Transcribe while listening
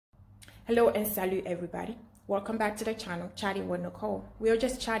Hello and salute everybody. Welcome back to the channel, Chatting with Nicole. We are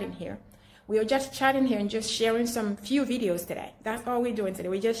just chatting here. And just sharing some few videos today. That's all we're doing today.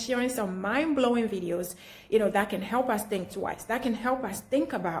 We're just sharing some mind-blowing videos, that can help us think twice, that can help us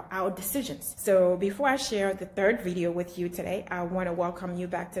think about our decisions. So before I share the third video with you today, I want to welcome you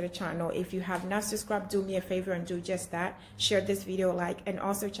back to the channel. If you have not subscribed, do me a favor and do just that. Share this video, and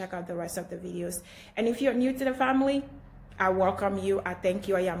also check out the rest of the videos. And if you're new to the family, I welcome you. I thank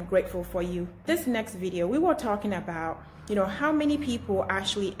you. I am grateful for you. This next video, we were talking about, how many people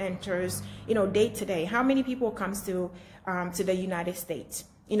actually enters, day to day. How many people comes to the United States,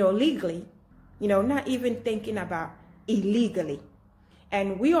 legally, not even thinking about illegally.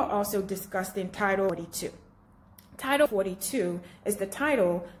 And we are also discussing Title 42. Title 42 is the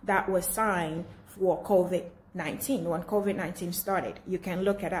title that was signed for COVID-19, when COVID-19 started. You can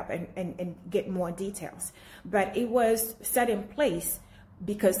look it up and get more details. But it was set in place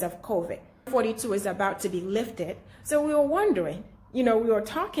because of COVID. 42 is about to be lifted. So we were wondering, we were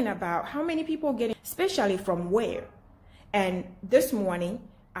talking about how many people get it, especially from where. And this morning,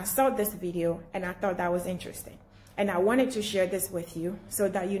 I saw this video and I thought that was interesting. And I wanted to share this with you so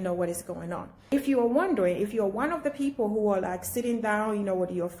that you know what is going on. If you are wondering, if you're one of the people who are sitting down,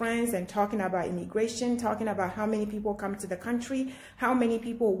 with your friends and talking about immigration, talking about how many people come to the country, how many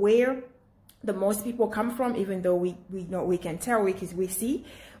people, where the most people come from, even though we know, we can tell because we see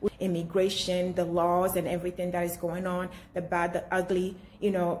immigration, the laws and everything that is going on, the bad, the ugly,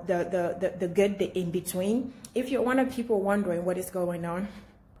 the good, the in between. If you're one of the people wondering what is going on,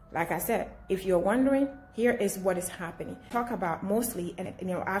 like I said, if you're wondering, here is what is happening. Talk about mostly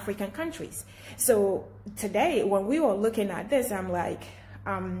in African countries. So today, when we were looking at this, I'm like,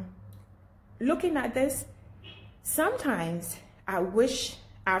 looking at this, sometimes I wish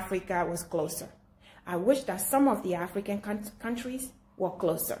Africa was closer. I wish that some of the African countries were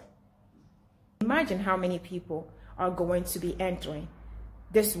closer. Imagine how many people are going to be entering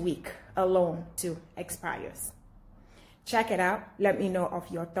this week alone to expires. Check it out. Let me know of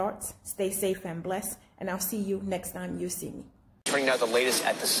your thoughts. Stay safe and blessed, and I'll see you next time you see me. Turning now the latest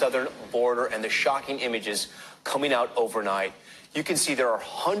at the southern border and the shocking images coming out overnight. You can see there are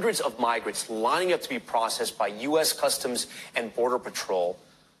hundreds of migrants lining up to be processed by U.S. Customs and Border Patrol.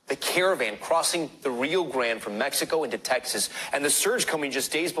 The caravan crossing the Rio Grande from Mexico into Texas, and the surge coming just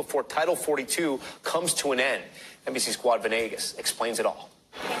days before Title 42 comes to an end. NBC's Guad Venegas explains it all.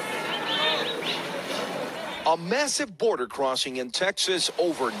 A massive border crossing in Texas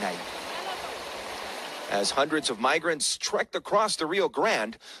overnight, as hundreds of migrants trekked across the Rio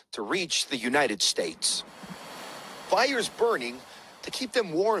Grande to reach the United States. Fires burning to keep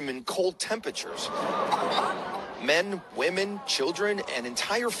them warm in cold temperatures. Men, women, children, and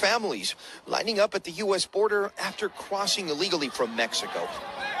entire families lining up at the U.S. border after crossing illegally from Mexico.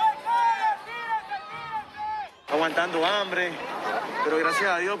 Aguantando hambre, pero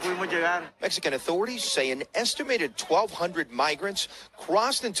gracias a Dios pudimos llegar. Mexican authorities say an estimated 1,200 migrants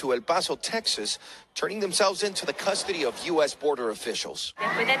crossed into El Paso, Texas, turning themselves into the custody of U.S. border officials.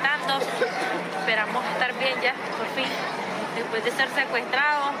 Después de tanto, esperamos estar bien ya, por fin. Después de ser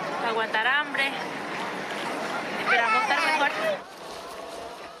secuestrados, aguantar hambre, esperamos estar mejor.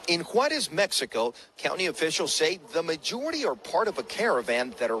 In Juarez, Mexico, county officials say the majority are part of a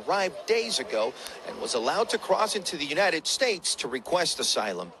caravan that arrived days ago and was allowed to cross into the United States to request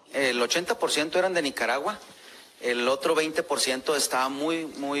asylum. El 80% eran de Nicaragua. El otro 20% estaba muy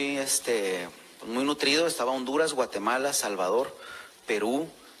nutrido. Estaba Honduras, Guatemala, Salvador, Perú,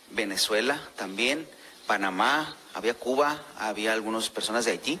 Venezuela también, Panamá, había Cuba, había algunas personas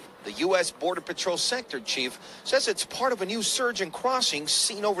de Haití. The U.S. Border Patrol Sector Chief says it's part of a new surge in crossings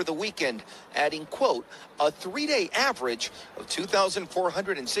seen over the weekend, adding, quote, a three-day average of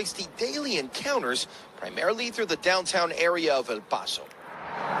 2,460 daily encounters, primarily through the downtown area of El Paso.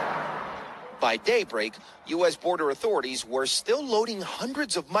 By daybreak, U.S. border authorities were still loading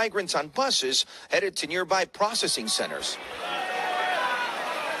hundreds of migrants on buses headed to nearby processing centers.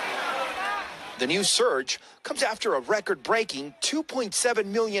 The new surge comes after a record-breaking 2.7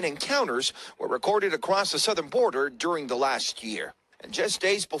 million encounters were recorded across the southern border during the last year. And just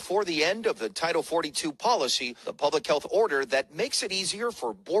days before the end of the Title 42 policy, the public health order that makes it easier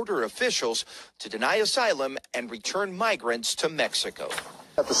for border officials to deny asylum and return migrants to Mexico.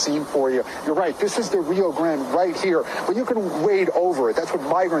 At the scene for you. You're right. This is the Rio Grande right here, but you can wade over it. That's what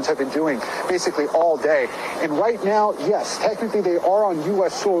migrants have been doing basically all day. And right now, yes, technically they are on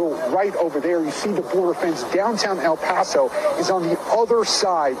U.S. soil right over there. You see the border fence. Downtown El Paso is on the other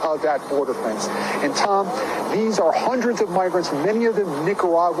side of that border fence. And Tom, these are hundreds of migrants, many of them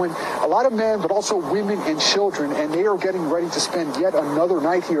Nicaraguan, a lot of men, but also women and children, and they are getting ready to spend yet another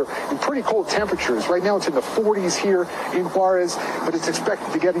night here in pretty cold temperatures. Right now it's in the 40s here in Juarez, but it's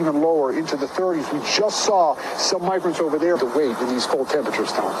expected to get even lower into the 30s. We just saw some migrants over there to wait in these cold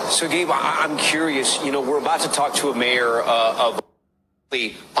temperatures, Tom. So, Gabe, I'm curious. You know, we're about to talk to a mayor of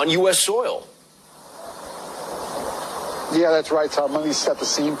on U.S. soil. Yeah, that's right, Tom. Let me set the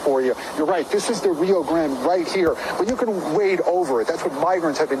scene for you. You're right. This is the Rio Grande right here, but you can wade over it. That's what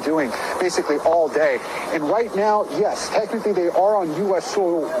migrants have been doing basically all day. And right now, yes, technically they are on U.S.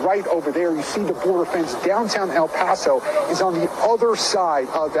 soil right over there. You see the border fence. Downtown El Paso is on the other side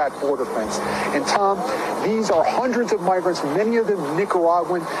of that border fence. And Tom, these are hundreds of migrants, many of them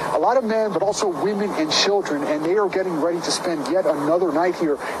Nicaraguan, a lot of men, but also women and children, and they are getting ready to spend yet another night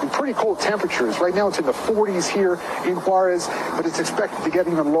here in pretty cold temperatures. Right now it's in the 40s here in Juarez, but it's expected to get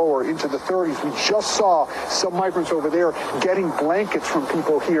even lower into the 30s. We just saw some migrants over there getting blankets from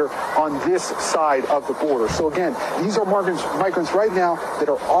people here on this side of the border. So again, these are migrants right now that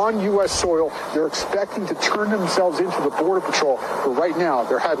are on U.S. soil. They're expecting to turn themselves into the Border Patrol, but right now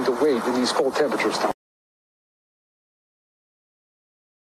they're having to wait in these cold temperatures, Tom.